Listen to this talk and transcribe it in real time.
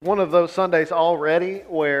One of those Sundays already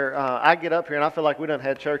where I get up here and I feel like we done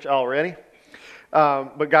had church already.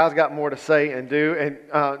 But God's got more to say and do.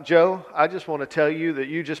 And Joe, I just want to tell you that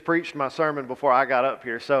you just preached my sermon before I got up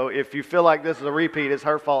here. So if you feel like this is a repeat, it's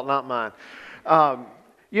her fault, not mine. I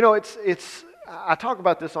talk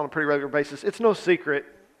about this on a pretty regular basis. It's no secret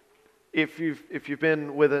if you've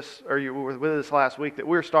been with us or you were with us last week that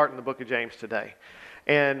we're starting the book of James today.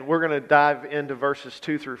 And we're going to dive into verses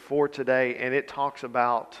 2 through 4 today, and it talks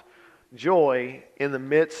about joy in the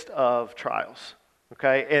midst of trials.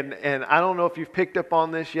 Okay, and I don't know if you've picked up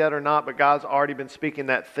on this yet or not, but God's already been speaking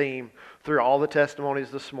that theme through all the testimonies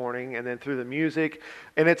this morning and then through the music.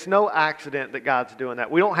 And it's no accident that God's doing that.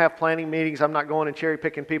 We don't have planning meetings. I'm not going and cherry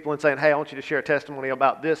picking people and saying, hey, I want you to share a testimony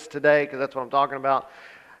about this today because that's what I'm talking about.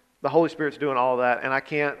 The Holy Spirit's doing all that, and I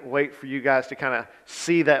can't wait for you guys to kind of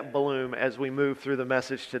see that bloom as we move through the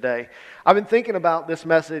message today. I've been thinking about this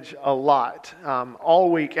message a lot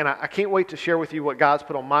all week, and I can't wait to share with you what God's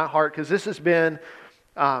put on my heart, because this has been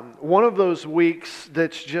one of those weeks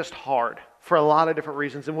that's just hard for a lot of different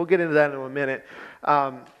reasons, and we'll get into that in a minute.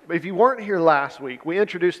 If you weren't here last week, we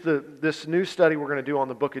introduced this new study we're going to do on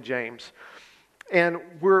the book of James. And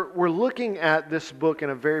we're looking at this book in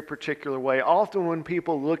a very particular way. Often when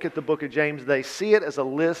people look at the book of James, they see it as a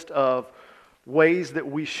list of ways that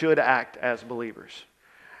we should act as believers.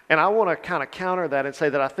 And I want to kind of counter that and say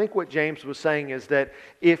that I think what James was saying is that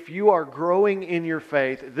if you are growing in your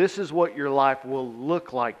faith, this is what your life will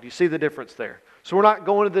look like. Do you see the difference there? So we're not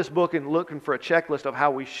going to this book and looking for a checklist of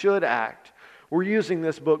how we should act. We're using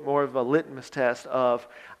this book more of a litmus test of,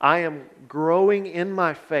 I am growing in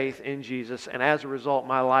my faith in Jesus, and as a result,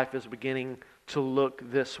 my life is beginning to look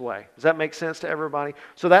this way. Does that make sense to everybody?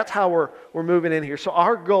 So that's how we're moving in here. So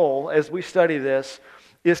our goal as we study this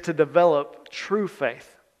is to develop true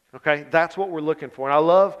faith. Okay, that's what we're looking for. And I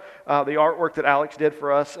love the artwork that Alex did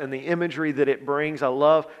for us and the imagery that it brings.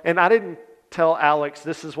 And I didn't tell Alex,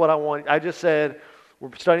 this is what I want. I just said, we're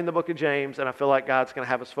studying the book of James, and I feel like God's going to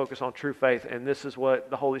have us focus on true faith, and this is what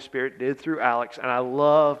the Holy Spirit did through Alex. And I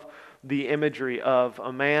love the imagery of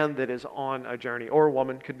a man that is on a journey, or a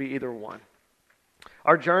woman, could be either one.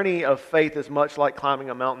 Our journey of faith is much like climbing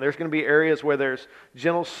a mountain. There's going to be areas where there's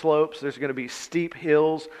gentle slopes, there's going to be steep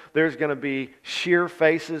hills, there's going to be sheer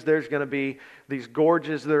faces, there's going to be these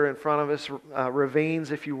gorges that are in front of us, ravines,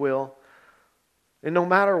 if you will. And no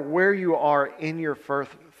matter where you are in your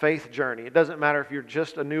faith journey, it doesn't matter if you're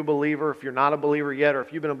just a new believer, if you're not a believer yet, or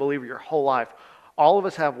if you've been a believer your whole life, all of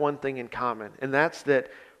us have one thing in common, and that's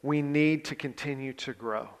that we need to continue to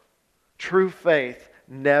grow. True faith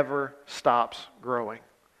never stops growing.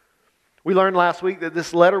 We learned last week that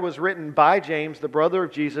this letter was written by James, the brother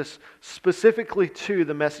of Jesus, specifically to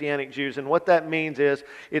the Messianic Jews. And what that means is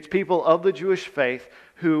it's people of the Jewish faith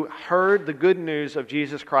who heard the good news of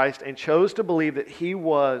Jesus Christ and chose to believe that He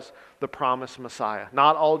was the promised Messiah.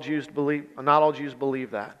 Not all Jews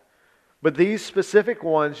believe that. But these specific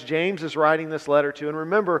ones, James is writing this letter to. And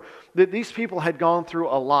remember that these people had gone through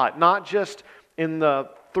a lot, not just in the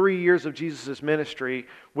 3 years of Jesus' ministry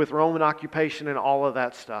with Roman occupation and all of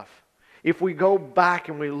that stuff. If we go back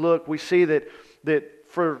and we look, we see that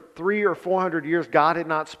for 300 or 400 years, God had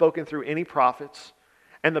not spoken through any prophets.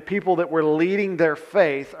 And the people that were leading their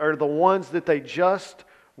faith are the ones that they just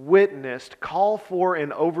witnessed call for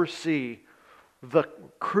and oversee the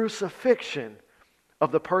crucifixion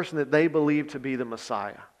of the person that they believe to be the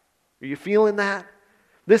Messiah. Are you feeling that?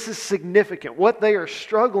 This is significant. What they are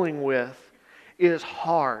struggling with is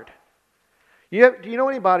hard. Do you know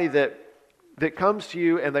anybody that comes to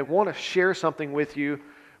you and they want to share something with you,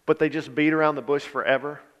 but they just beat around the bush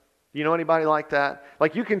forever? You know anybody like that?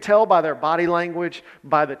 Like you can tell by their body language,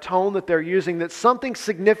 by the tone that they're using, that something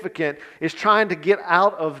significant is trying to get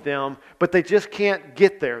out of them, but they just can't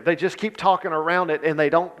get there. They just keep talking around it and they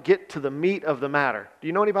don't get to the meat of the matter. Do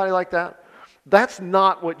you know anybody like that? That's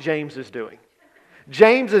not what James is doing.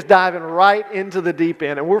 James is diving right into the deep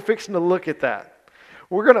end, and we're fixing to look at that.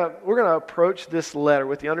 We're gonna approach this letter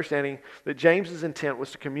with the understanding that James's intent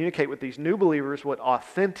was to communicate with these new believers what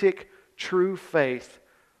authentic, true faith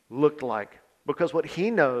looked like. Because what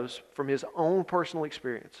he knows from his own personal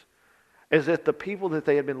experience is that the people that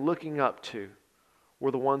they had been looking up to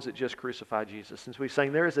were the ones that just crucified Jesus. And so he's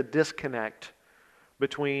saying there is a disconnect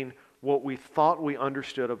between what we thought we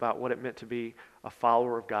understood about what it meant to be a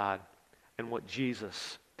follower of God and what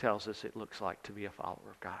Jesus tells us it looks like to be a follower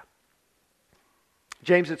of God.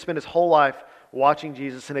 James had spent his whole life watching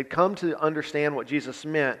Jesus and had come to understand what Jesus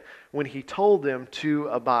meant when He told them to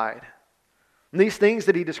abide. And these things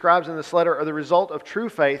that he describes in this letter are the result of true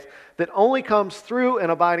faith that only comes through an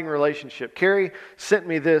abiding relationship. Carrie sent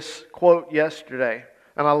me this quote yesterday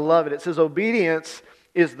And I love it. It says, obedience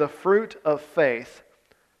is the fruit of faith,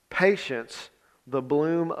 patience, the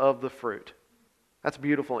bloom of the fruit. That's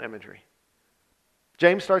beautiful imagery.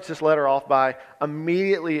 James starts this letter off by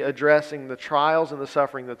immediately addressing the trials and the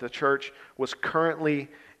suffering that the church was currently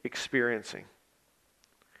experiencing.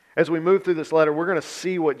 As we move through this letter, we're going to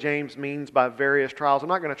see what James means by various trials. I'm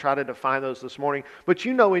not going to try to define those this morning, but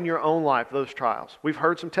you know in your own life those trials. We've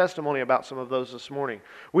heard some testimony about some of those this morning.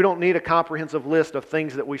 We don't need a comprehensive list of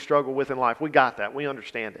things that we struggle with in life. We got that. We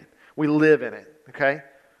understand it. We live in it, okay?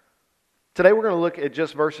 Today we're going to look at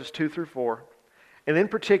just verses 2 through 4. And in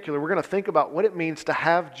particular, we're going to think about what it means to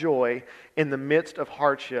have joy in the midst of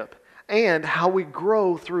hardship and how we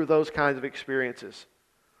grow through those kinds of experiences.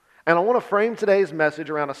 And I want to frame today's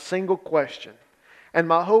message around a single question. And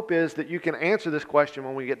my hope is that you can answer this question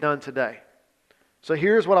when we get done today. So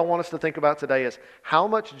here's what I want us to think about today is, how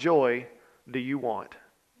much joy do you want?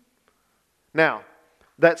 Now,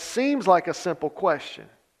 that seems like a simple question.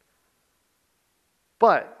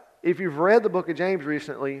 But if you've read the book of James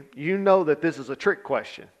recently, you know that this is a trick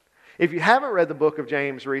question. If you haven't read the book of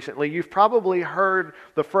James recently, you've probably heard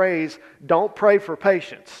the phrase, don't pray for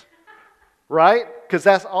patience. Right? Because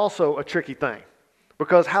that's also a tricky thing.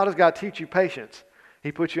 Because how does God teach you patience?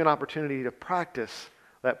 He puts you an opportunity to practice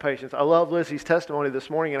that patience. I love Lizzie's testimony this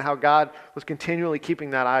morning and how God was continually keeping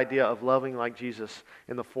that idea of loving like Jesus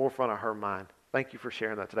in the forefront of her mind. Thank you for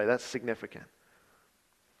sharing that today. That's significant.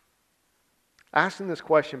 Asking this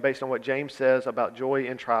question based on what James says about joy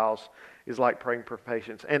in trials is like praying for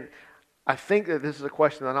patience. And I think that this is a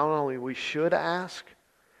question that not only we should ask,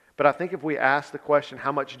 but I think if we ask the question,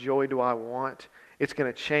 how much joy do I want? It's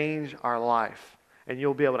going to change our life. And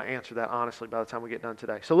you'll be able to answer that honestly by the time we get done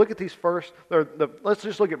today. So look at these first, let's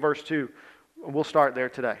just look at verse 2. We'll start there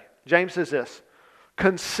today. James says this,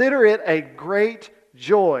 consider it a great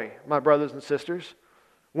joy, my brothers and sisters,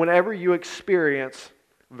 whenever you experience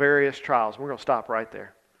various trials. We're going to stop right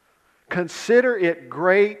there. Consider it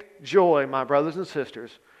great joy, my brothers and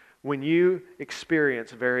sisters, when you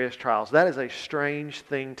experience various trials. That is a strange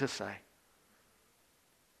thing to say.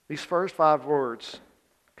 These first 5 words,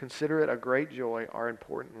 consider it a great joy, are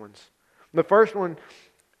important ones. The first one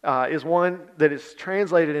is one that is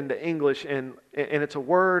translated into English, and it's a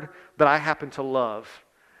word that I happen to love.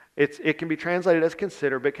 It can be translated as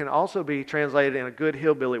consider, but can also be translated in a good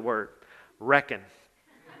hillbilly word, reckon.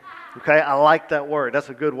 Okay, I like that word. That's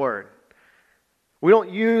a good word. We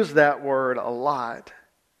don't use that word a lot.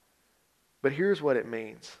 But here's what it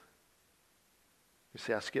means. You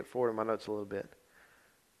see, I skipped forward in my notes a little bit.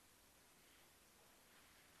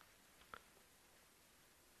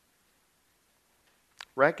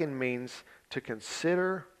 Reckon means to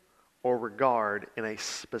consider or regard in a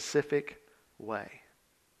specific way.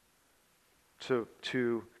 To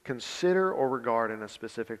consider or regard in a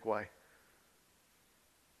specific way.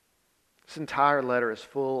 This entire letter is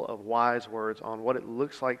full of wise words on what it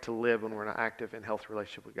looks like to live when we're in an active and healthy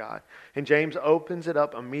relationship with God. And James opens it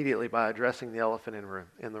up immediately by addressing the elephant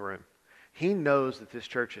in the room. He knows that this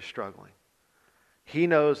church is struggling. He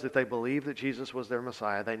knows that they believe that Jesus was their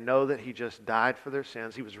Messiah. They know that He just died for their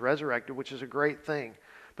sins. He was resurrected, which is a great thing.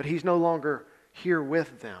 But He's no longer here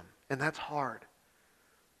with them, and that's hard.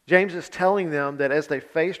 James is telling them that as they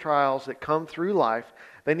face trials that come through life,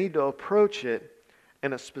 they need to approach it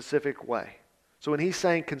in a specific way. So when he's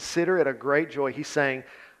saying consider it a great joy, he's saying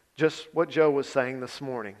just what Joe was saying this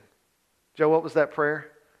morning. Joe, what was that prayer?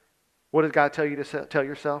 What did God tell you to tell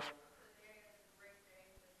yourself?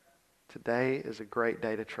 Today is a great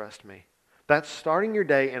day to trust me. That's starting your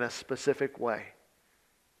day in a specific way.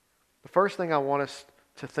 The first thing I want us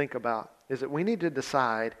to think about is that we need to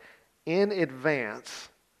decide in advance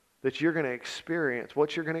that you're going to experience,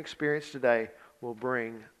 what you're going to experience today will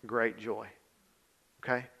bring great joy.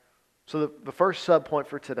 Okay? So the first subpoint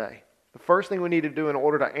for today, the first thing we need to do in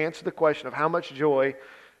order to answer the question of how much joy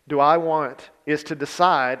do I want is to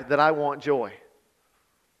decide that I want joy.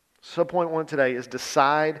 Subpoint 1 today is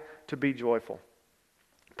decide to be joyful.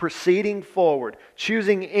 Proceeding forward,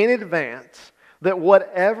 choosing in advance that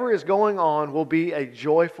whatever is going on will be a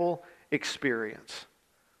joyful experience.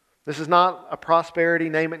 This is not a prosperity,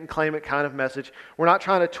 name it and claim it kind of message. We're not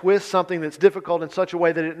trying to twist something that's difficult in such a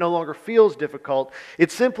way that it no longer feels difficult.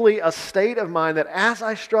 It's simply a state of mind that as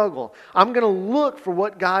I struggle, I'm going to look for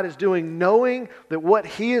what God is doing, knowing that what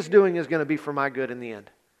He is doing is going to be for my good in the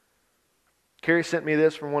end. Kerry sent me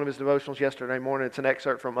this from one of his devotionals yesterday morning. It's an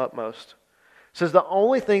excerpt from Upmost. It says, the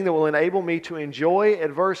only thing that will enable me to enjoy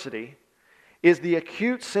adversity is the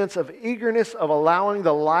acute sense of eagerness of allowing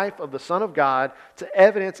the life of the Son of God to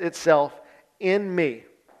evidence itself in me.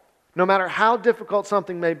 No matter how difficult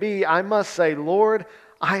something may be, I must say, Lord,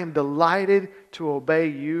 I am delighted to obey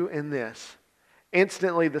you in this.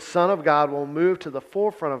 Instantly, the Son of God will move to the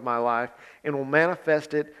forefront of my life and will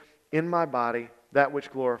manifest it in my body, that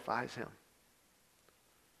which glorifies him.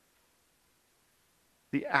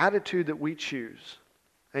 The attitude that we choose,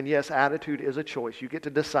 and yes, attitude is a choice. You get to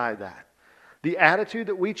decide that. The attitude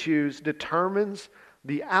that we choose determines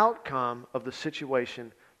the outcome of the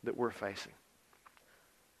situation that we're facing.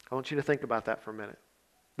 I want you to think about that for a minute.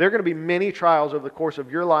 There are going to be many trials over the course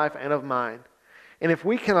of your life and of mine. And if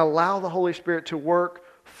we can allow the Holy Spirit to work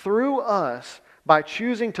through us by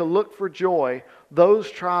choosing to look for joy,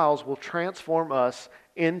 those trials will transform us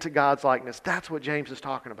into God's likeness. That's what James is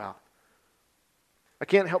talking about. I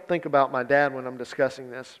can't help think about my dad when I'm discussing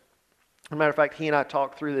this. As a matter of fact, he and I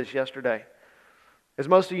talked through this yesterday. As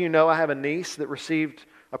most of you know, I have a niece that received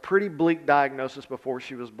a pretty bleak diagnosis before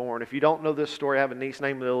she was born. If you don't know this story, I have a niece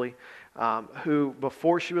named Lily who,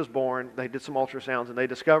 before she was born, they did some ultrasounds and they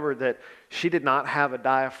discovered that she did not have a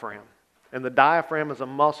diaphragm. And the diaphragm is a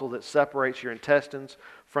muscle that separates your intestines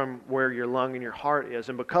from where your lung and your heart is.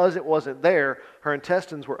 And because it wasn't there, her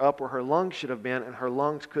intestines were up where her lungs should have been, and her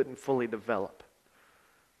lungs couldn't fully develop.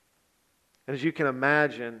 And as you can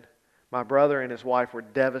imagine, my brother and his wife were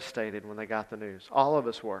devastated when they got the news. All of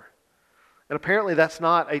us were. And apparently that's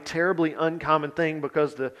not a terribly uncommon thing,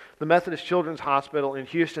 because the Methodist Children's Hospital in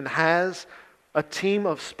Houston has a team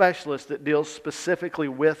of specialists that deals specifically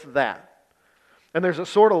with that. And there's a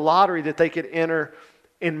sort of lottery that they could enter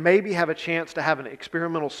and maybe have a chance to have an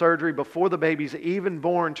experimental surgery before the baby's even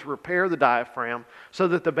born to repair the diaphragm so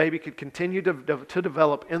that the baby could continue to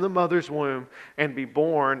develop in the mother's womb and be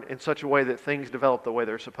born in such a way that things develop the way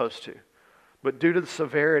they're supposed to. But due to the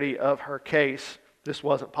severity of her case, this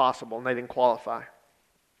wasn't possible and they didn't qualify.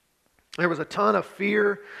 There was a ton of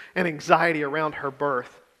fear and anxiety around her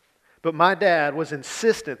birth, but my dad was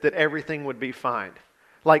insistent that everything would be fine.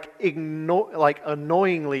 Like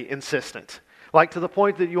annoyingly insistent. Like to the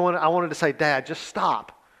point that I wanted to say, Dad, just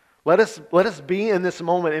stop. Let us be in this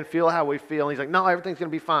moment and feel how we feel. And he's like, no, everything's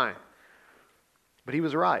going to be fine. But he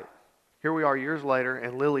was right. Here we are years later,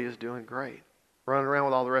 and Lily is doing great. Running around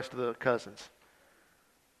with all the rest of the cousins.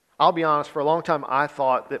 I'll be honest, for a long time I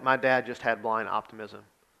thought that my dad just had blind optimism.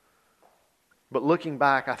 But looking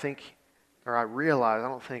back, I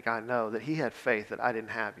don't think I know that he had faith that I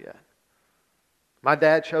didn't have yet. My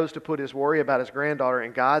dad chose to put his worry about his granddaughter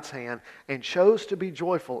in God's hand and chose to be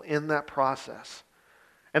joyful in that process.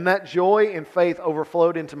 And that joy and faith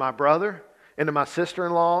overflowed into my brother, into my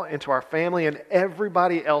sister-in-law, into our family, and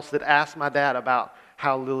everybody else that asked my dad about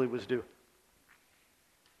how Lily was doing.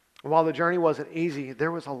 And while the journey wasn't easy,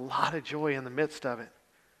 there was a lot of joy in the midst of it.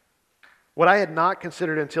 What I had not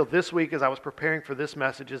considered until this week as I was preparing for this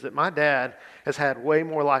message is that my dad has had way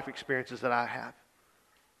more life experiences than I have.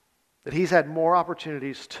 That he's had more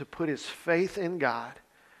opportunities to put his faith in God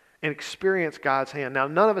and experience God's hand. Now,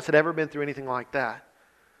 none of us had ever been through anything like that.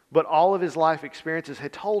 But all of his life experiences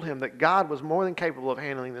had told him that God was more than capable of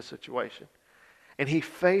handling this situation. And he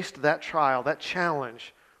faced that trial, that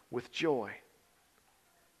challenge, with joy.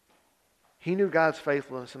 He knew God's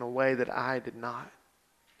faithfulness in a way that I did not.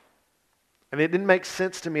 And it didn't make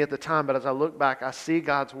sense to me at the time, but as I look back, I see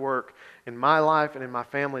God's work in my life and in my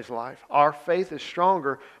family's life. Our faith is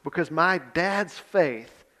stronger because my dad's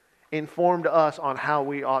faith informed us on how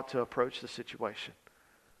we ought to approach the situation.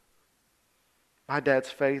 My dad's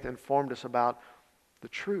faith informed us about the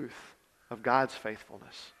truth of God's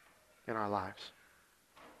faithfulness in our lives.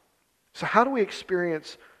 So how do we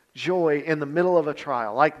experience joy in the middle of a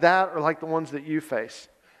trial, like that or like the ones that you face?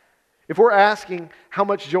 If we're asking, how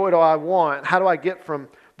much joy do I want? How do I get from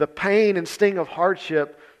the pain and sting of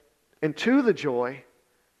hardship into the joy?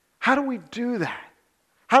 How do we do that?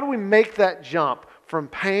 How do we make that jump from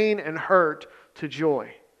pain and hurt to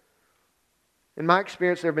joy? In my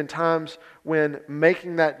experience, there have been times when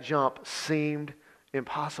making that jump seemed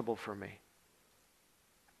impossible for me.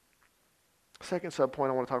 Second subpoint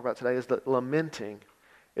I want to talk about today is that lamenting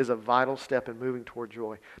is a vital step in moving toward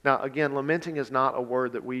joy. Now, again, lamenting is not a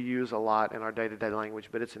word that we use a lot in our day-to-day language,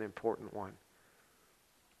 but it's an important one.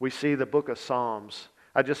 We see the book of Psalms.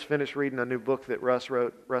 I just finished reading a new book that Russ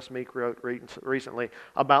Meek wrote recently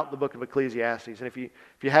about the book of Ecclesiastes. And if you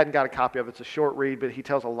hadn't got a copy of it, it's a short read, but he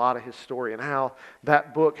tells a lot of his story and how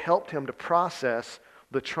that book helped him to process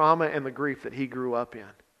the trauma and the grief that he grew up in.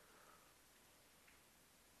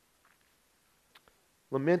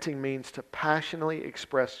 Lamenting means to passionately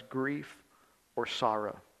express grief or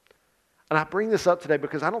sorrow. And I bring this up today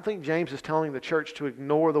because I don't think James is telling the church to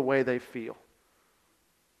ignore the way they feel.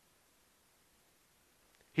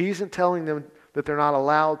 He isn't telling them that they're not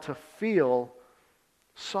allowed to feel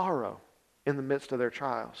sorrow in the midst of their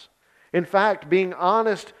trials. In fact, being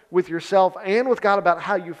honest with yourself and with God about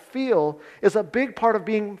how you feel is a big part of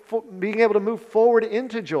being able to move forward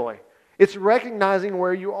into joy. It's recognizing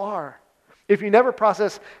where you are. If you never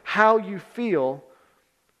process how you feel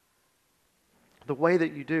the way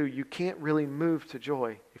that you do, you can't really move to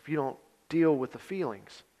joy if you don't deal with the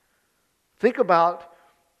feelings. Think about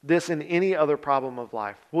this in any other problem of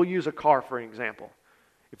life. We'll use a car for an example.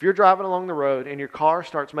 If you're driving along the road and your car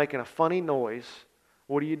starts making a funny noise,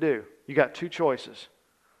 what do? You got two choices.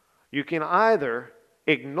 You can either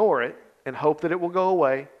ignore it and hope that it will go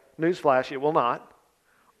away. Newsflash, it will not.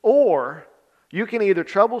 Or you can either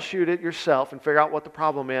troubleshoot it yourself and figure out what the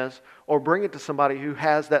problem is, or bring it to somebody who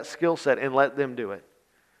has that skill set and let them do it.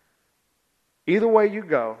 Either way you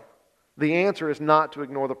go, the answer is not to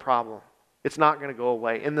ignore the problem. It's not going to go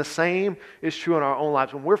away. And the same is true in our own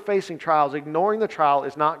lives. When we're facing trials, ignoring the trial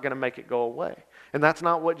is not going to make it go away. And that's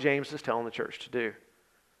not what James is telling the church to do.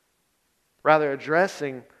 Rather,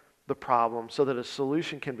 addressing the problem so that a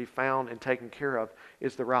solution can be found and taken care of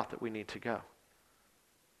is the route that we need to go.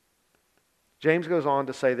 James goes on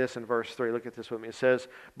to say this in verse 3. Look at this with me. It says,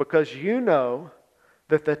 because you know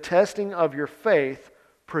that the testing of your faith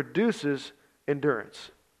produces endurance.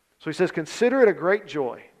 So he says, consider it a great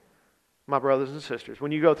joy, my brothers and sisters,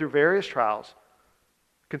 when you go through various trials.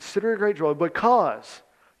 Consider it a great joy because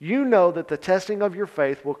you know that the testing of your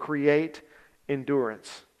faith will create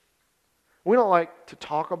endurance. We don't like to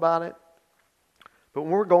talk about it, but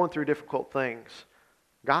when we're going through difficult things,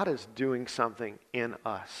 God is doing something in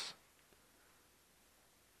us.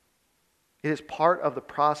 It is part of the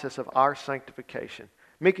process of our sanctification.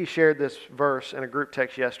 Mickey shared this verse in a group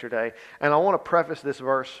text yesterday, and I want to preface this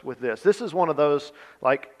verse with this. This is one of those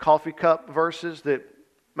like coffee cup verses that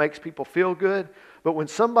makes people feel good, but when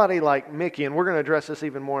somebody like Mickey, and we're going to address this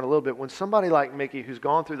even more in a little bit, when somebody like Mickey, who's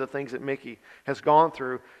gone through the things that Mickey has gone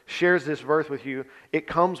through, shares this verse with you, it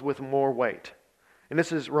comes with more weight. And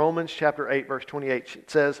this is Romans chapter 8, verse 28.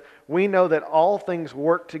 It says, we know that all things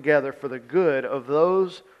work together for the good of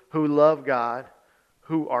those who love God,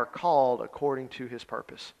 who are called according to His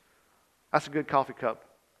purpose. That's a good coffee cup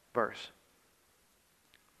verse.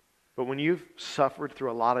 But when you've suffered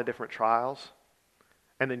through a lot of different trials,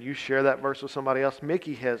 and then you share that verse with somebody else,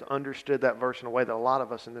 Mickey has understood that verse in a way that a lot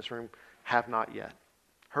of us in this room have not yet.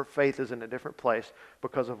 Her faith is in a different place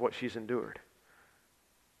because of what she's endured.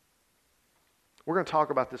 We're going to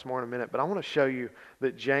talk about this more in a minute, but I want to show you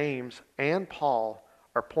that James and Paul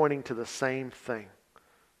are pointing to the same thing.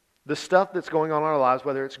 The stuff that's going on in our lives,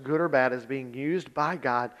 whether it's good or bad, is being used by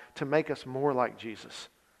God to make us more like Jesus.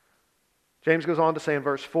 James goes on to say in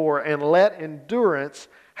verse 4, and let endurance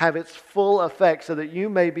have its full effect so that you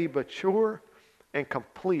may be mature and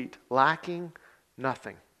complete, lacking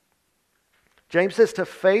nothing. James says to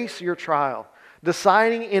face your trial,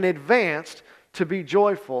 deciding in advance to be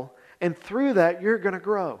joyful, and through that you're going to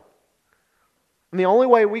grow. And the only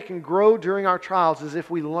way we can grow during our trials is if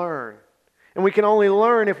we learn. And we can only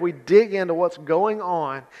learn if we dig into what's going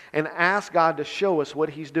on and ask God to show us what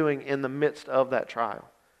He's doing in the midst of that trial.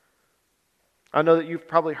 I know that you've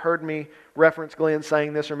probably heard me reference Glenn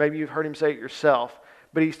saying this, or maybe you've heard him say it yourself,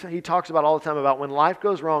 but he talks about all the time about when life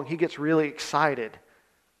goes wrong, he gets really excited.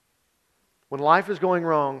 When life is going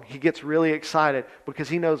wrong, he gets really excited because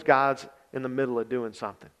he knows God's in the middle of doing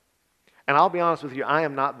something. And I'll be honest with you, I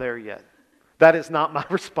am not there yet. That is not my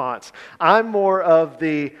response. I'm more of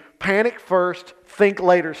the panic first, think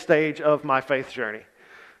later stage of my faith journey.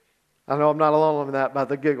 I know I'm not alone in that by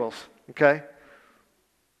the giggles, okay?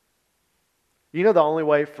 You know the only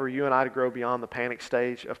way for you and I to grow beyond the panic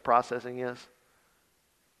stage of processing is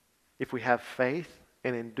if we have faith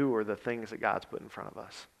and endure the things that God's put in front of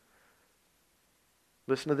us.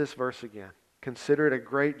 Listen to this verse again. Consider it a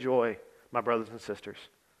great joy, my brothers and sisters,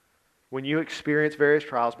 when you experience various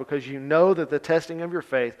trials, because you know that the testing of your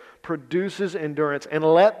faith produces endurance, and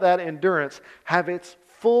let that endurance have its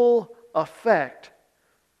full effect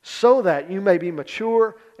so that you may be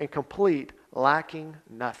mature and complete, lacking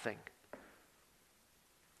nothing.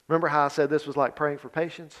 Remember how I said this was like praying for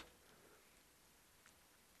patience?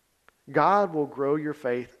 God will grow your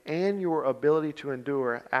faith and your ability to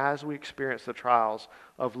endure as we experience the trials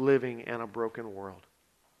of living in a broken world.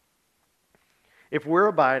 If we're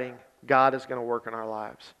abiding, God is going to work in our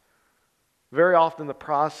lives. Very often the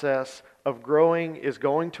process of growing is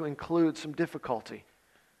going to include some difficulty.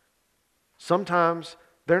 Sometimes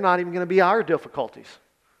they're not even going to be our difficulties.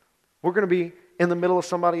 We're going to be in the middle of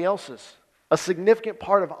somebody else's. A significant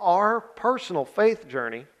part of our personal faith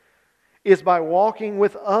journey is by walking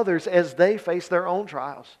with others as they face their own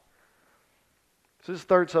trials. So this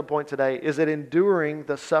third subpoint today is that enduring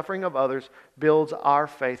the suffering of others builds our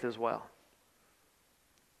faith as well.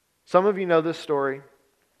 Some of you know this story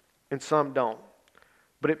and some don't.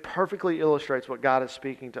 But it perfectly illustrates what God is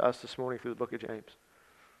speaking to us this morning through the book of James.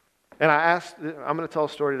 And I'm going to tell a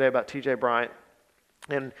story today about T.J. Bryant.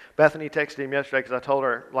 And Bethany texted him yesterday because I told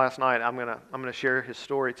her last night I'm going to share his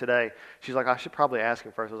story today. She's like, I should probably ask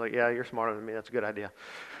him first. I was like, yeah, you're smarter than me. That's a good idea.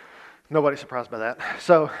 Nobody's surprised by that.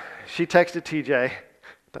 So she texted TJ.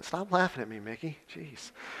 Stop laughing at me, Mickey.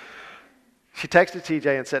 Jeez. She texted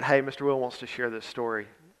TJ and said, hey, Mr. Will wants to share this story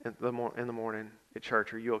in the morning at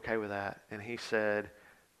church. Are you okay with that? And he said,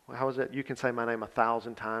 well, how is it? You can say my name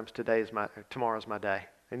 1,000 times. Tomorrow's my day.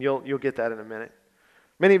 And you'll get that in a minute.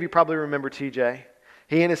 Many of you probably remember TJ.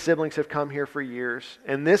 He and his siblings have come here for years.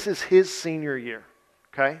 And this is his senior year.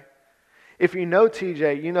 Okay? If you know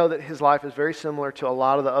TJ, you know that his life is very similar to a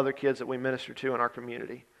lot of the other kids that we minister to in our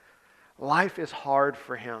community. Life is hard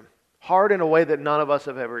for him. Hard in a way that none of us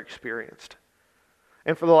have ever experienced.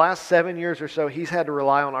 And for the last 7 years or so, he's had to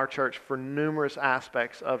rely on our church for numerous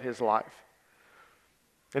aspects of his life.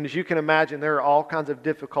 And as you can imagine, there are all kinds of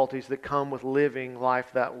difficulties that come with living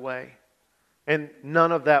life that way. And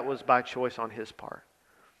none of that was by choice on his part.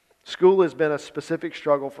 School has been a specific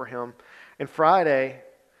struggle for him. And Friday,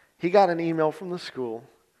 he got an email from the school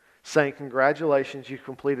saying, congratulations, you've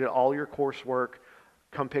completed all your coursework.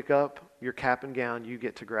 Come pick up your cap and gown. You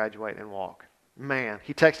get to graduate and walk. Man,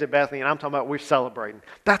 he texted Bethany, and I'm talking about we're celebrating.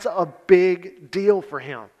 That's a big deal for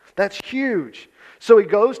him. That's huge. So he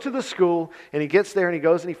goes to the school, and he gets there, and he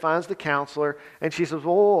goes and he finds the counselor, and she says,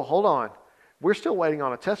 whoa, hold on. We're still waiting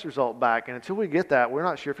on a test result back, and until we get that, we're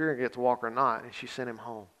not sure if you're going to get to walk or not. And she sent him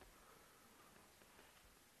home.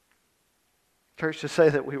 Church, to say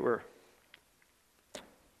that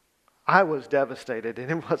I was devastated, and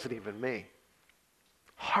it wasn't even me.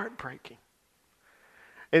 Heartbreaking.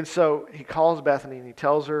 And so he calls Bethany and he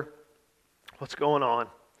tells her what's going on.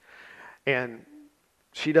 And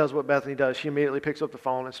she does what Bethany does. She immediately picks up the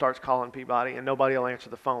phone and starts calling Peabody, and nobody will answer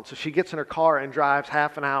the phone. So she gets in her car and drives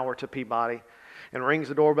half an hour to Peabody and rings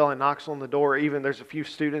the doorbell and knocks on the door. Even there's a few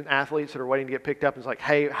student athletes that are waiting to get picked up. And it's like,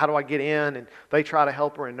 hey, how do I get in? And they try to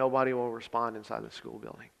help her, and nobody will respond inside the school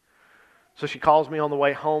building. So she calls me on the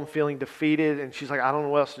way home feeling defeated, and she's like, I don't know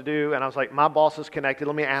what else to do. And I was like, my boss is connected.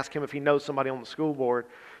 Let me ask him if he knows somebody on the school board.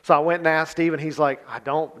 So I went and asked Steve, and he's like, I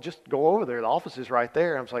don't. Just go over there. The office is right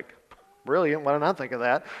there. I was like, brilliant. Why didn't I think of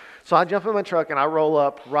that? So I jump in my truck, and I roll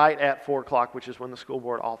up right at 4 o'clock, which is when the school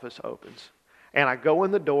board office opens. And I go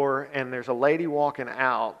in the door, and there's a lady walking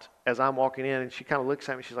out as I'm walking in, and she kind of looks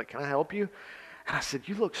at me. She's like, can I help you? And I said,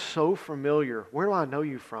 you look so familiar. Where do I know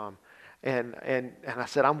you from? And I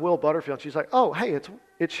said, I'm Will Butterfield. And she's like, oh, hey, it's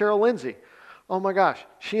Cheryl Lindsay. Oh my gosh.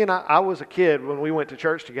 She and I was a kid when we went to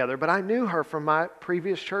church together, but I knew her from my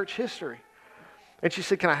previous church history. And she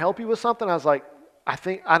said, can I help you with something? I was like,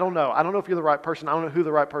 I don't know. I don't know if you're the right person. I don't know who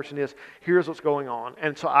the right person is. Here's what's going on.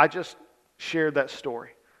 And so I just shared that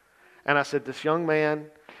story. And I said, this young man,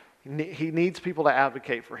 he needs people to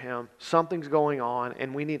advocate for him. Something's going on,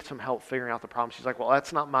 and we need some help figuring out the problem. She's like, well,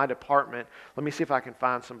 that's not my department. Let me see if I can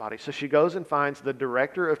find somebody. So she goes and finds the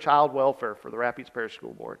director of child welfare for the Rapides Parish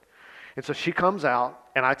School Board. And so she comes out,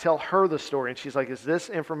 and I tell her the story, and she's like, is this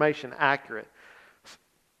information accurate?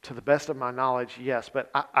 To the best of my knowledge, yes,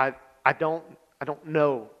 but I don't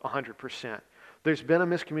know 100%. There's been a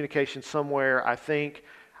miscommunication somewhere. I think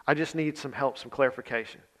I just need some help, some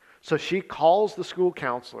clarification. So she calls the school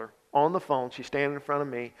counselor on the phone. She's standing in front of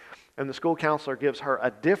me, and the school counselor gives her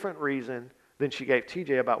a different reason than she gave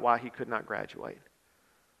TJ about why he could not graduate.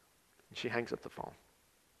 And she hangs up the phone.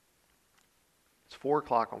 It's 4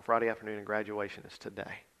 o'clock on Friday afternoon, and graduation is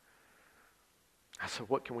today. I said,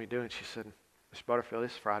 what can we do? And she said, Mr. Butterfield,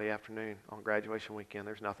 it's Friday afternoon on graduation weekend.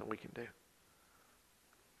 There's nothing we can do.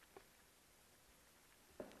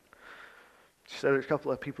 She said, there's a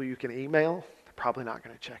couple of people you can email. Probably not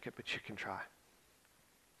going to check it, but you can try.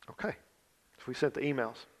 Okay. So we sent the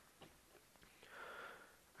emails.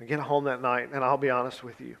 I get home that night, and I'll be honest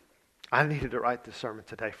with you. I needed to write this sermon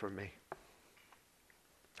today for me.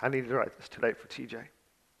 I needed to write this today for TJ.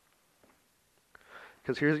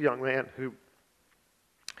 Because here's a young man who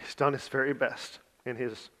has done his very best in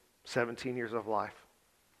his 17 years of life.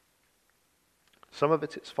 Some of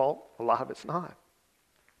it's his fault. A lot of it's not.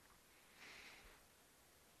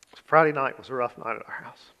 Friday night was a rough night at our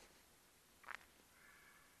house.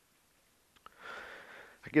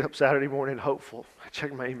 I get up Saturday morning hopeful. I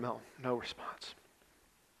check my email, no response.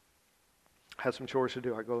 I had some chores to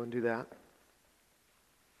do. I go and do that.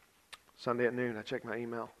 Sunday at noon, I check my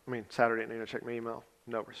email. Saturday at noon, I check my email,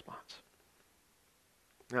 no response.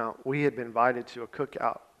 Now, we had been invited to a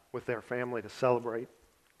cookout with their family to celebrate.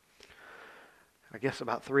 I guess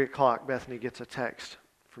about 3 o'clock, Bethany gets a text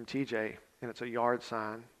from TJ, and it's a yard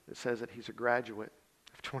sign that says that he's a graduate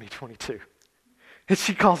of 2022. And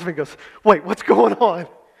she calls me and goes, "Wait, what's going on?"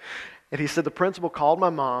 And he said, "The principal called my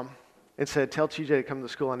mom and said, 'Tell TJ to come to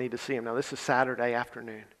school. I need to see him.'" Now, this is Saturday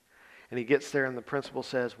afternoon. And he gets there, and the principal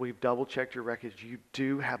says, "We've double-checked your records. You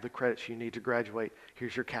do have the credits you need to graduate.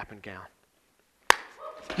 Here's your cap and gown."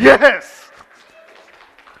 Yes!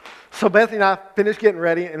 So Bethany and I finish getting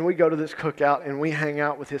ready, and we go to this cookout, and we hang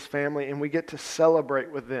out with his family, and we get to celebrate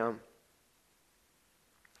with them.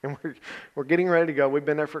 And we're getting ready to go. We've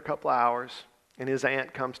been there for a couple of hours, and his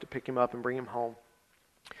aunt comes to pick him up and bring him home.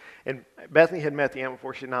 And Bethany had met the aunt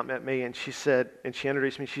before. She had not met me, and she said, and she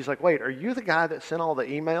introduced me. She's like, "Wait, are you the guy that sent all the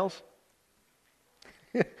emails?"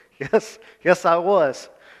 Yes, I was.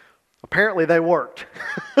 Apparently they worked.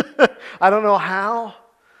 I don't know how.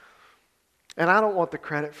 And I don't want the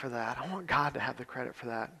credit for that. I want God to have the credit for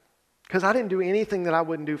that. Because I didn't do anything that I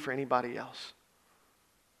wouldn't do for anybody else.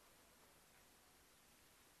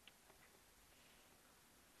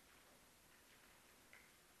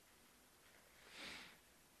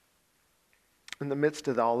 In the midst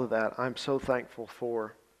of all of that, I'm so thankful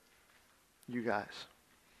for you guys.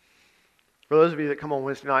 For those of you that come on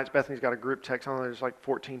Wednesday nights, Bethany's got a group text on. There's like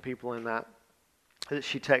 14 people in that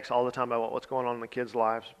she texts all the time about what's going on in the kids'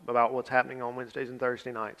 lives, about what's happening on Wednesdays and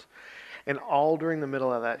Thursday nights. And all during the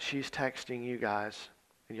middle of that, she's texting you guys,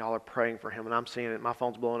 and y'all are praying for him. And I'm seeing it. My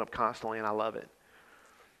phone's blowing up constantly, and I love it.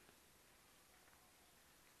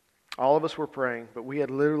 All of us were praying, but we had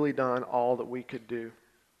literally done all that we could do.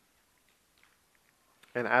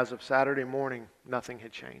 And as of Saturday morning, nothing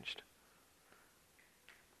had changed.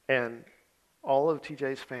 And all of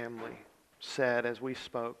TJ's family said as we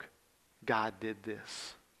spoke, "God did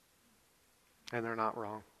this." And they're not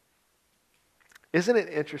wrong. Isn't it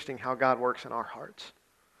interesting how God works in our hearts?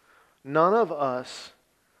 None of us,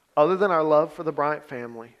 other than our love for the Bryant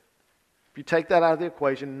family, if you take that out of the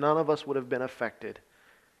equation, none of us would have been affected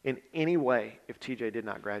in any way if TJ did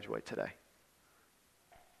not graduate today.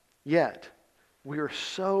 Yet, we are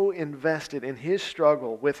so invested in his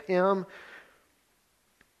struggle with him.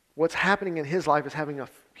 What's happening in his life is having a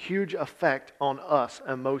huge effect on us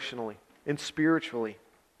emotionally and spiritually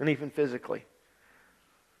and even physically.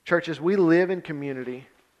 Church, as we live in community,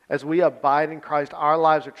 as we abide in Christ, our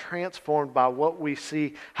lives are transformed by what we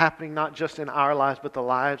see happening not just in our lives, but the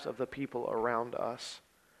lives of the people around us.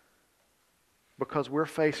 Because we're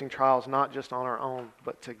facing trials not just on our own,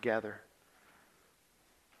 but together.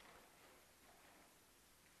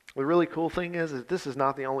 The really cool thing is that this is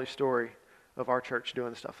not the only story of our church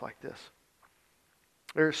doing stuff like this.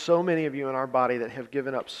 There are so many of you in our body that have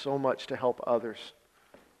given up so much to help others.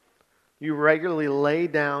 You regularly lay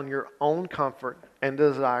down your own comfort and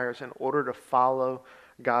desires in order to follow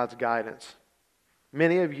God's guidance.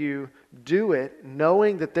 Many of you do it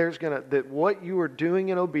knowing that that what you are doing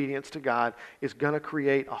in obedience to God is going to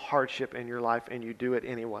create a hardship in your life, and you do it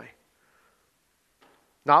anyway.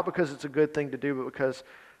 Not because it's a good thing to do, but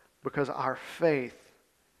because our faith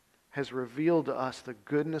has revealed to us the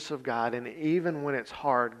goodness of God, and even when it's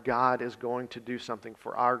hard, God is going to do something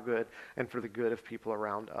for our good and for the good of people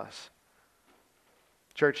around us.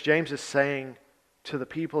 Church, James is saying to the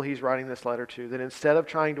people he's writing this letter to that instead of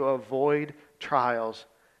trying to avoid trials,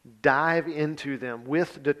 dive into them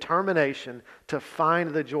with determination to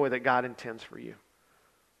find the joy that God intends for you.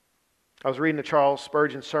 I was reading a Charles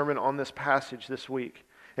Spurgeon sermon on this passage this week,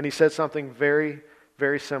 and he said something very,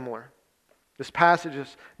 very similar. This passage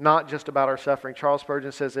is not just about our suffering. Charles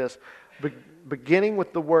Spurgeon says this, beginning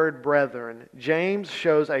with the word brethren, James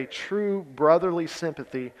shows a true brotherly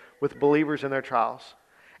sympathy with believers in their trials.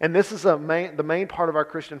 And this is the main part of our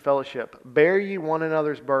Christian fellowship. Bear ye one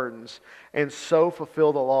another's burdens, and so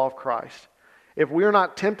fulfill the law of Christ. If we are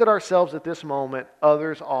not tempted ourselves at this moment,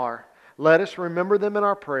 others are. Let us remember them in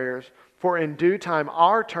our prayers, for in due time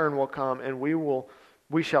our turn will come, and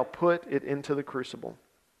we shall put it into the crucible.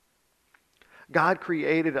 God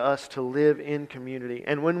created us to live in community.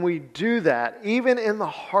 And when we do that, even in the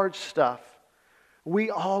hard stuff, we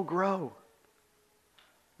all grow.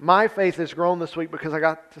 My faith has grown this week because I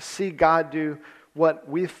got to see God do what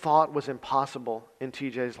we thought was impossible in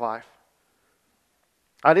TJ's life.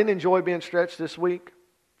 I didn't enjoy being stretched this week.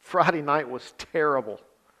 Friday night was terrible.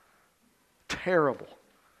 Terrible.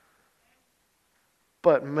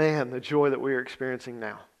 But man, the joy that we are experiencing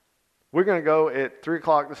now. We're going to go at 3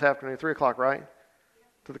 o'clock this afternoon, 3 o'clock, right?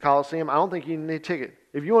 To the Coliseum. I don't think you need a ticket.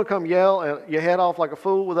 If you want to come yell and your head off like a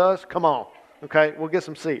fool with us, come on. Okay? We'll get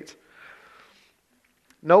some seats.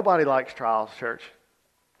 Nobody likes trials, church.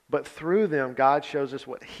 But through them, God shows us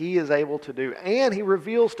what He is able to do. And He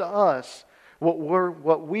reveals to us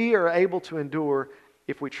what we are able to endure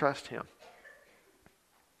if we trust Him.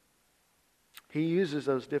 He uses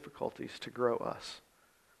those difficulties to grow us.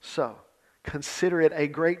 So, consider it a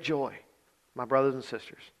great joy, my brothers and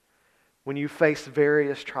sisters, when you face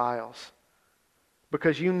various trials,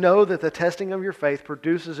 because you know that the testing of your faith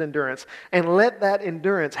produces endurance, and let that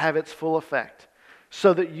endurance have its full effect,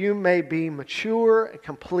 so that you may be mature and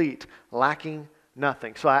complete, lacking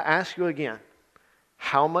nothing. So I ask you again,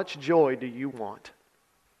 how much joy do you want?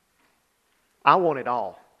 I want it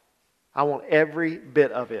all. I want every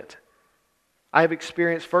bit of it. I have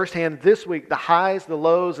experienced firsthand this week the highs, the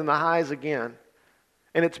lows, and the highs again.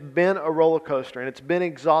 And it's been a roller coaster, and it's been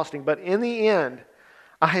exhausting. But in the end,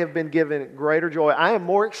 I have been given greater joy. I am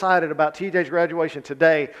more excited about TJ's graduation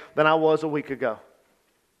today than I was a week ago.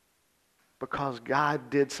 Because God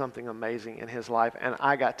did something amazing in his life, and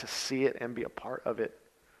I got to see it and be a part of it.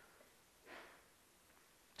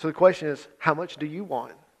 So the question is, how much do you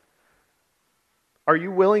want? Are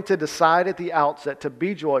you willing to decide at the outset to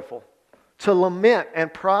be joyful, to lament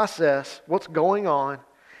and process what's going on,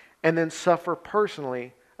 and then suffer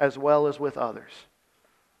personally as well as with others?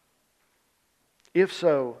 If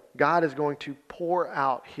so, God is going to pour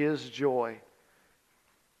out His joy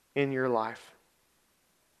in your life.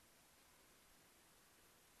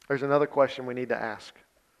 There's another question we need to ask.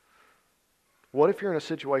 What if you're in a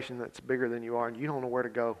situation that's bigger than you are and you don't know where to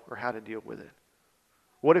go or how to deal with it?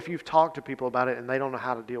 What if you've talked to people about it and they don't know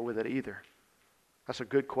how to deal with it either? That's a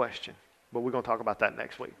good question, but we're going to talk about that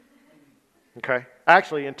next week. Okay?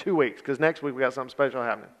 Actually, in 2 weeks, because next week we got something special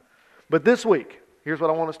happening. But this week, here's what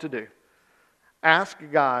I want us to do. Ask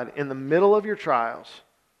God in the middle of your trials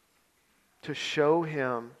to show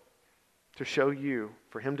Him, to show you,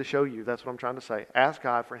 for Him to show you. That's what I'm trying to say. Ask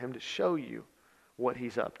God for Him to show you what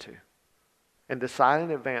He's up to. And decide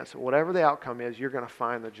in advance that whatever the outcome is, you're going to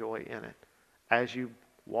find the joy in it as you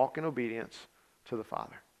walk in obedience to the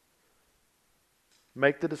Father.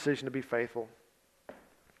 Make the decision to be faithful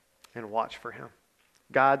and watch for Him.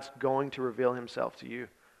 God's going to reveal Himself to you,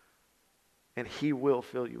 and He will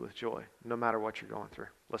fill you with joy no matter what you're going through.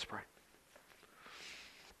 Let's pray.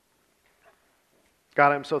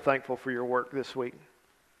 God, I'm so thankful for your work this week.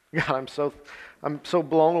 God, I'm so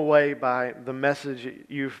blown away by the message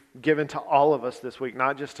you've given to all of us this week,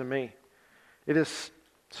 not just to me. It is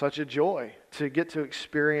such a joy to get to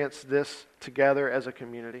experience this together as a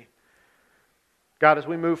community. God, as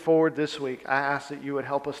we move forward this week, I ask that you would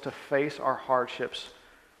help us to face our hardships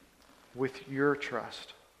with your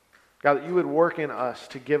trust. God, that you would work in us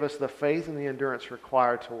to give us the faith and the endurance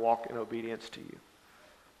required to walk in obedience to you.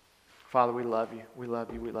 Father, we love you. We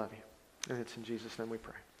love you. We love you. And it's in Jesus' name we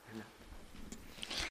pray.